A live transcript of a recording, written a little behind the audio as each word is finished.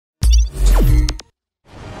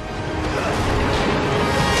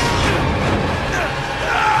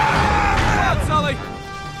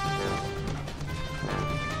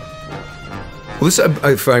Well, this,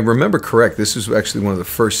 if I remember correct, this was actually one of the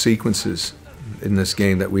first sequences in this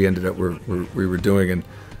game that we ended up we were doing, and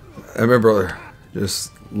I remember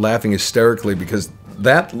just laughing hysterically because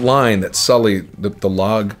that line that Sully, the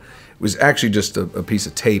log, was actually just a piece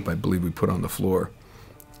of tape, I believe, we put on the floor,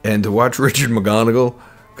 and to watch Richard McGonigal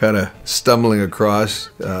kind of stumbling across,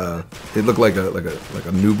 it looked like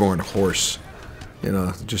a newborn horse, you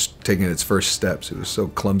know, just taking its first steps. It was so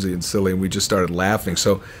clumsy and silly, and we just started laughing.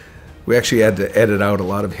 So we actually had to edit out a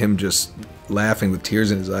lot of him just laughing with tears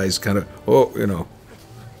in his eyes, kind of, you know,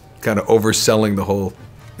 kind of overselling the whole,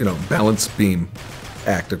 you know, balance beam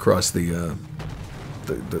act across that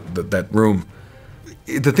room.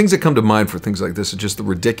 The things that come to mind for things like this are just the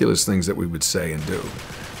ridiculous things that we would say and do.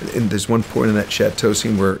 And there's one point in that chateau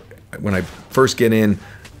scene where, when I first get in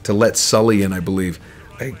to let Sully in, I believe,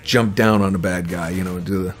 I jump down on a bad guy, you know,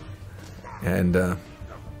 and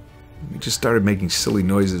we just started making silly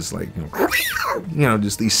noises, like, you know,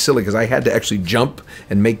 just these silly, because I had to actually jump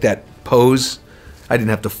and make that pose. I didn't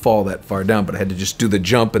have to fall that far down, but I had to just do the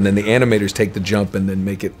jump, and then the animators take the jump and then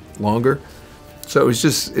make it longer. So it was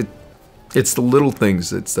just, it's the little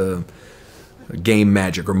things. It's game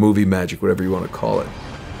magic or movie magic, whatever you want to call it.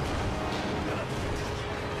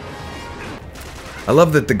 I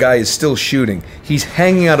love that the guy is still shooting. He's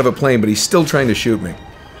hanging out of a plane, but he's still trying to shoot me.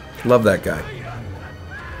 Love that guy.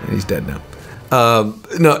 And he's dead now.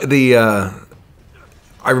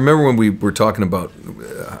 I remember when we were talking about,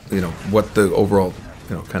 you know, what the overall,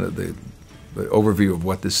 you know, kind of the overview of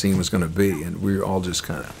what this scene was going to be, and we were all just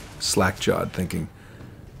kind of slack-jawed, thinking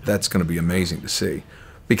that's going to be amazing to see.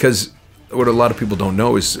 Because what a lot of people don't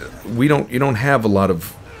know is you don't have a lot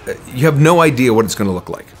of, you have no idea what it's going to look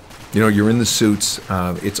like. You know, you're in the suits.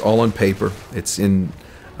 It's all on paper. It's in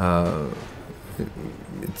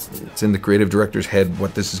it's in the creative director's head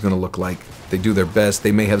what this is going to look like. They do their best.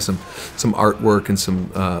 They may have some artwork and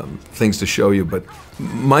some things to show you. But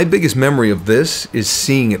my biggest memory of this is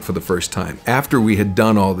seeing it for the first time after we had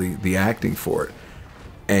done all the acting for it,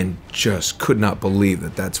 and just could not believe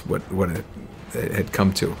that that's what it had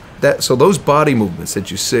come to. So those body movements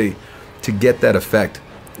that you see to get that effect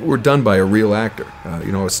were done by a real actor,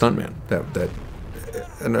 you know, a stuntman.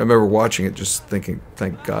 And I remember watching it, just thinking,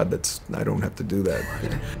 "Thank God I don't have to do that."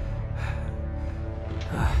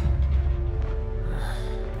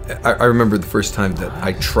 I remember the first time that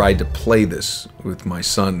I tried to play this with my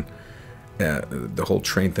son, the whole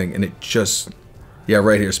train thing, and it just, yeah,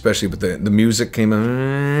 right here, especially with the music came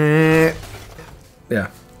on, yeah.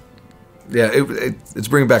 Yeah, it's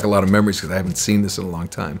bringing back a lot of memories because I haven't seen this in a long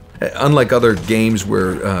time. Unlike other games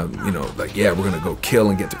where, you know, like, yeah, we're gonna go kill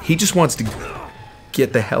and get. He just wants to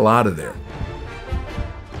get the hell out of there.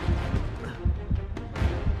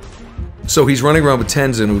 So he's running around with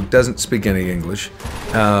Tenzin, who doesn't speak any English.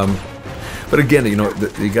 But again, you know,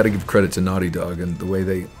 you got to give credit to Naughty Dog and the way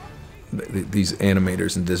these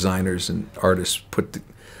animators and designers and artists I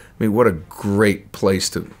mean, what a great place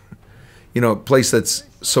to. You know, a place that's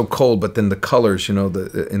so cold, but then the colors, you know,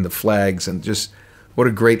 in the flags, and just what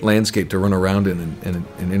a great landscape to run around in and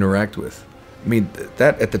interact with. I mean,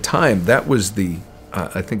 that at the time, that was the,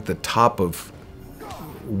 I think, the top of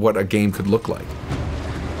what a game could look like.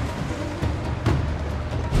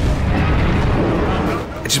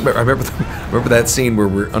 I remember that scene where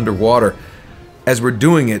we're underwater. As we're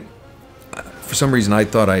doing it, for some reason I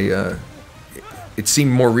thought it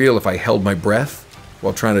seemed more real if I held my breath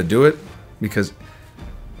while trying to do it, because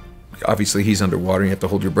obviously he's underwater and you have to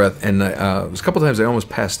hold your breath. And it was a couple times I almost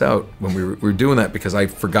passed out when we were doing that because I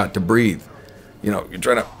forgot to breathe. You know, you're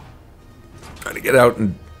trying to get out,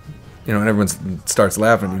 and you know, and everyone starts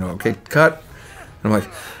laughing. You know, okay, cut. And I'm like,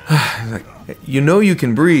 you know, you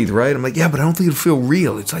can breathe, right? I'm like, yeah, but I don't think it'll feel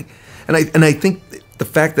real. It's like, and I think the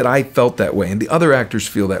fact that I felt that way, and the other actors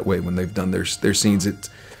feel that way when they've done their scenes,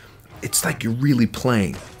 it's like you're really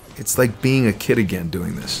playing. It's like being a kid again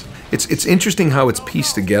doing this. It's interesting how it's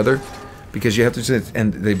pieced together, because you have to sit,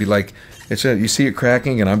 and they'd be like, you see it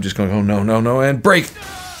cracking, and I'm just going, oh no, no, no, and break.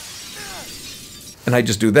 And I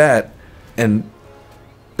just do that, and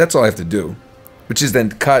that's all I have to do, which is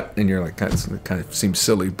then cut, and you're like, kind of seems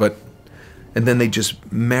silly, but, and then they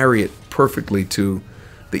just marry it perfectly to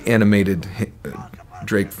the animated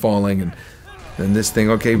Drake falling, and this thing,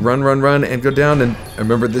 okay, run, run, run, and go down, and I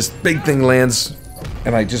remember this big thing lands,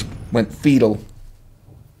 and I just went fetal.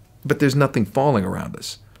 But there's nothing falling around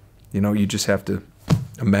us. You know, you just have to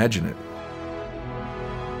imagine it.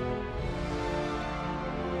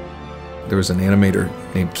 There was an animator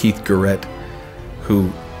named Keith Garrett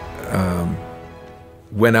who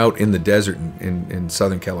went out in the desert in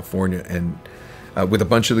Southern California and with a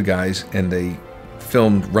bunch of the guys, and they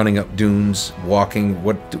filmed running up dunes, walking.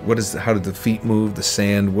 How did the feet move? The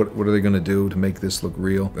sand. What are they going to do to make this look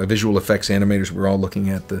real? Visual effects animators were all looking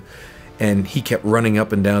at and he kept running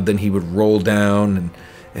up and down. Then he would roll down and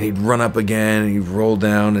he'd run up again and he'd roll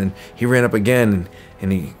down and he ran up again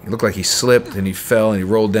and he looked like he slipped and he fell and he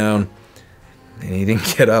rolled down and he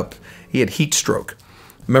didn't get up. He had heat stroke.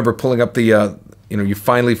 Remember pulling up the you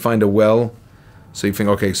finally find a well, so you think,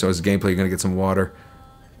 okay, so as gameplay you're gonna get some water,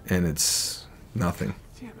 and it's nothing.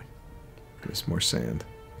 There's more sand.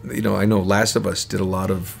 I know Last of Us did a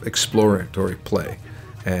lot of exploratory play,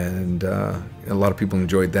 and a lot of people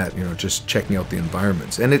enjoyed that. Just checking out the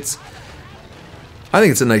environments, and I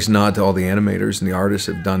think it's a nice nod to all the animators and the artists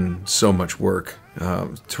have done so much work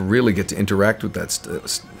to really get to interact with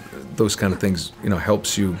those kind of things.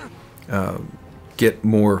 Helps you get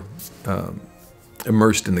more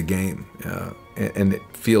immersed in the game, and it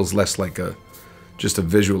feels less like just a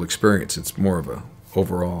visual experience. It's more of a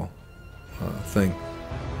overall thing.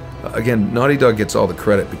 Again, Naughty Dog gets all the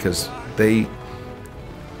credit because they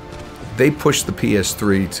push the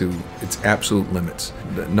PS3 to its absolute limits.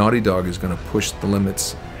 Naughty Dog is going to push the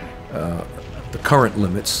limits, the current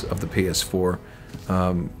limits of the PS4,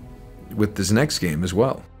 with this next game as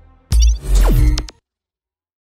well.